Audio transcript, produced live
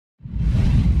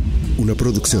Una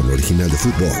producción original de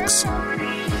Footbox.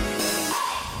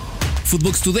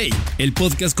 Footbox Today, el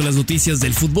podcast con las noticias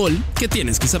del fútbol que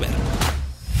tienes que saber.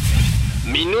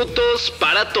 Minutos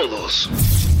para todos.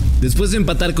 Después de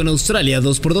empatar con Australia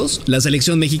 2-2, la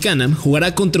selección mexicana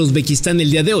jugará contra Uzbekistán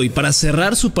el día de hoy para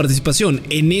cerrar su participación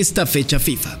en esta fecha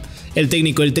FIFA. El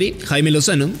técnico del Tri, Jaime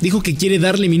Lozano, dijo que quiere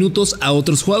darle minutos a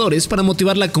otros jugadores para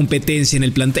motivar la competencia en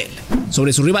el plantel.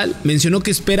 Sobre su rival, mencionó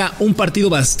que espera un partido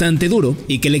bastante duro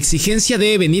y que la exigencia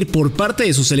debe venir por parte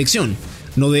de su selección,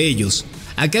 no de ellos.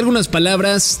 Acá algunas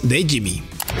palabras de Jimmy.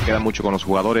 Me queda mucho con los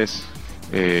jugadores.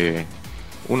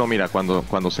 Uno mira,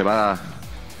 cuando se va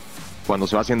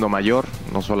haciendo mayor,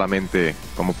 no solamente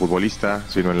como futbolista,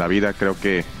 sino en la vida, creo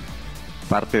que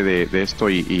parte de esto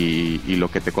y lo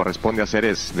que te corresponde hacer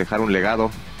es dejar un legado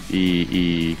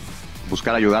y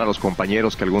buscar ayudar a los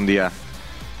compañeros que algún día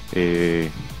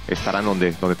estarán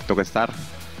donde te toca estar.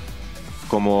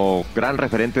 Como gran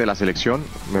referente de la selección,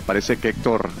 me parece que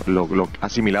Héctor lo ha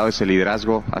asimilado ese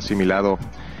liderazgo, ha asimilado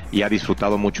y ha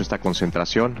disfrutado mucho esta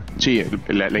concentración. Sí,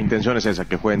 la intención es esa,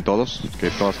 que jueguen todos, que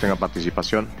todos tengan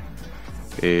participación.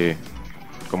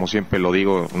 Como siempre lo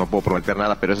digo, no puedo prometer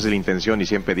nada, pero esa es la intención y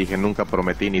siempre dije, nunca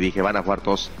prometí ni dije van a jugar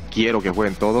todos, quiero que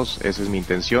jueguen todos, esa es mi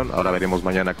intención. Ahora veremos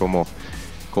mañana cómo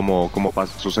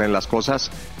suceden las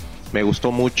cosas. Me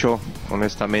gustó mucho,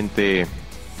 honestamente,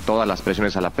 todas las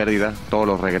presiones a la pérdida, todos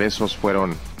los regresos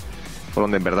fueron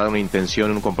de verdad una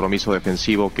intención, un compromiso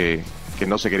defensivo que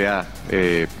no se quería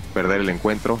perder el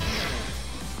encuentro.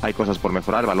 Hay cosas por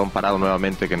mejorar, balón parado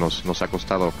nuevamente que nos ha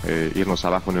costado irnos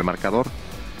abajo en el marcador.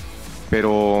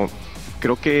 Pero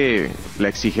creo que la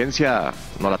exigencia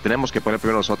nos la tenemos que poner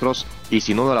primero nosotros, y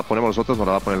si no nos la ponemos nosotros, nos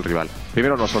la va a poner el rival.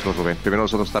 Primero nosotros, Rubén, primero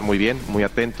nosotros estar muy bien, muy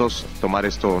atentos, tomar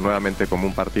esto nuevamente como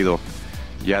un partido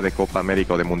ya de Copa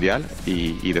América o de Mundial,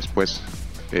 y después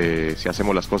si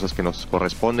hacemos las cosas que nos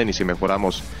corresponden y si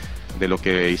mejoramos de lo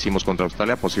que hicimos contra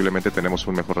Australia, posiblemente tenemos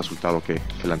un mejor resultado que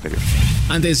el anterior.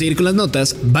 Antes de seguir con las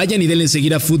notas, vayan y denle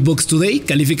seguir a Footbox Today,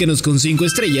 califíquenos con 5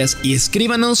 estrellas y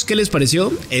escríbanos qué les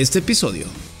pareció este episodio.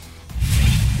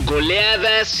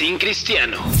 Goleada sin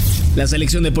Cristiano. La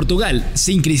selección de Portugal,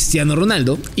 sin Cristiano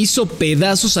Ronaldo, hizo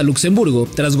pedazos a Luxemburgo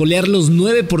tras golearlos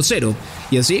 9-0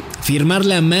 y así firmar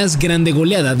la más grande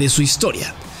goleada de su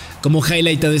historia. Como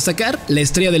highlight a destacar, la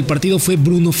estrella del partido fue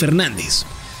Bruno Fernández.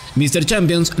 Mr.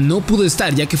 Champions no pudo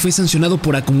estar ya que fue sancionado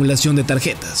por acumulación de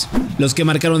tarjetas. Los que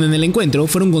marcaron en el encuentro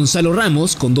fueron Gonzalo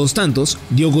Ramos con 2 tantos,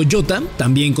 Diogo Jota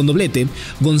también con doblete,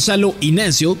 Gonzalo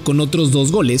Inacio con otros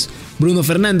 2 goles, Bruno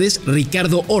Fernández,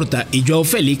 Ricardo Horta y Joao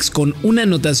Félix con una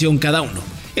anotación cada uno.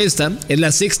 Esta es la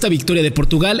 6ª victoria de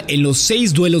Portugal en los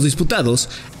 6 duelos disputados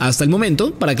hasta el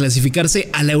momento para clasificarse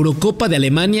a la Eurocopa de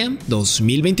Alemania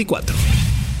 2024.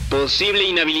 Posible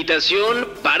inhabilitación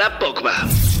para Pogba.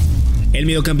 El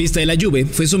mediocampista de la Juve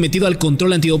fue sometido al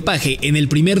control antidopaje en el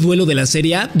primer duelo de la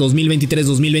Serie A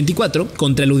 2023-2024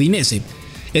 contra el Udinese.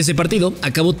 Ese partido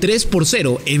acabó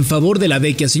 3-0 en favor de la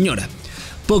vecchia señora.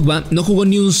 Pogba no jugó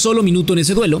ni un solo minuto en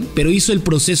ese duelo, pero hizo el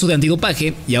proceso de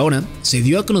antidopaje y ahora se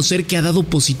dio a conocer que ha dado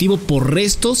positivo por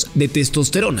restos de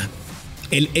testosterona.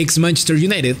 El ex Manchester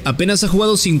United apenas ha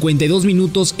jugado 52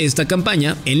 minutos esta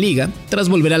campaña en Liga tras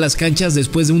volver a las canchas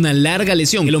después de una larga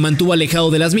lesión que lo mantuvo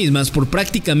alejado de las mismas por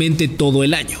prácticamente todo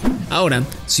el año. Ahora,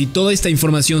 si toda esta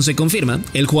información se confirma,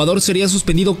 el jugador sería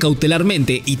suspendido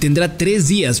cautelarmente y tendrá 3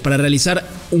 días para realizar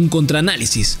un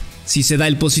contraanálisis. Si se da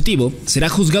el positivo, será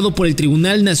juzgado por el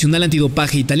Tribunal Nacional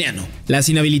Antidopaje italiano. Las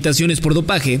inhabilitaciones por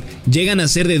dopaje llegan a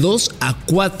ser de 2 a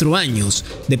 4 años,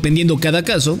 dependiendo cada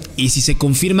caso, y si se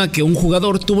confirma que un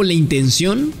jugador tuvo la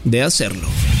intención de hacerlo.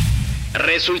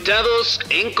 Resultados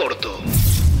en corto.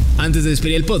 Antes de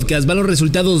despedir el podcast, van los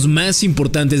resultados más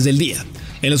importantes del día.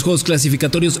 En los juegos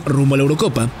clasificatorios rumbo a la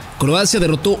Eurocopa, Croacia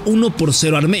derrotó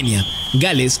 1-0 a Armenia,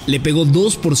 Gales le pegó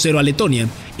 2-0 a Letonia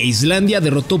e Islandia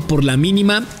derrotó por la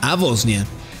mínima a Bosnia.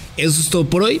 Eso es todo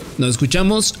por hoy, nos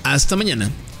escuchamos hasta mañana.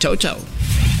 Chao, chao.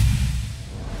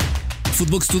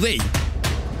 Footbox Today.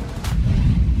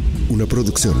 Una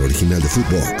producción original de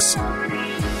Footbox.